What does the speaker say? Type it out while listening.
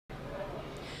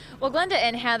Well, Glenda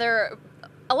and Heather,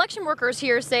 election workers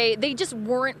here say they just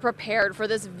weren't prepared for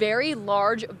this very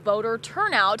large voter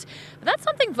turnout. But that's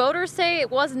something voters say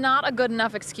was not a good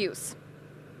enough excuse.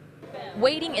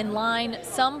 Waiting in line,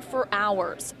 some for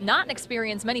hours. Not an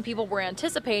experience many people were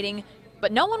anticipating,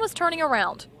 but no one was turning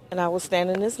around. And I will stand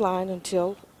in this line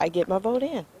until I get my vote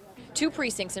in. 2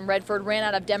 precincts in Redford ran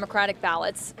out of Democratic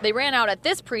ballots. They ran out at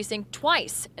this precinct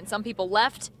twice, and some people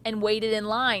left and waited in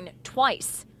line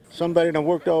twice. Somebody that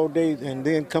worked all day and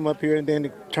then come up here and then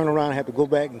turn around and have to go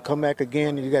back and come back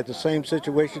again, and you got the same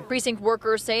situation. Precinct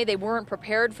workers say they weren't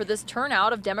prepared for this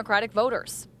turnout of Democratic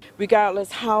voters. Regardless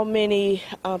how many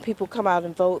people come out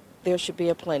and vote, there should be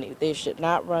a plenty. They should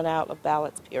not run out of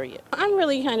ballots, period. I'm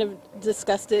really kind of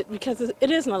disgusted because it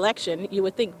is an election. You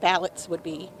would think ballots would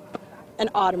be an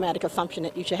automatic assumption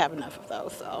that you should have enough of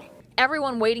those. So.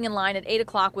 Everyone waiting in line at 8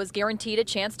 o'clock was guaranteed a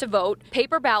chance to vote.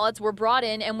 Paper ballots were brought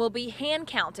in and will be hand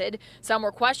counted. Some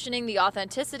were questioning the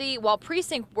authenticity, while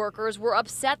precinct workers were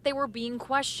upset they were being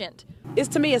questioned.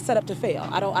 To me, it's set up to fail.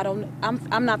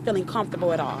 I'm not feeling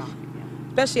comfortable at all,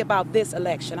 especially about this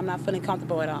election. I'm not feeling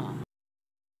comfortable at all.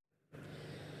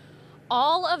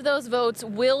 All of those votes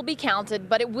will be counted,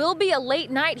 but it will be a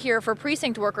late night here for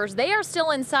precinct workers. They are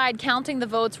still inside counting the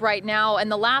votes right now,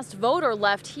 and the last voter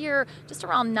left here just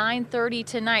around 9:30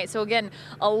 tonight. So again,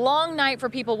 a long night for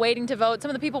people waiting to vote.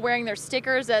 Some of the people wearing their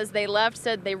stickers as they left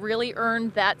said they really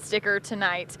earned that sticker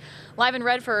tonight. Live in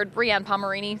Redford, Brianne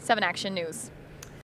Pomerini, 7 Action News.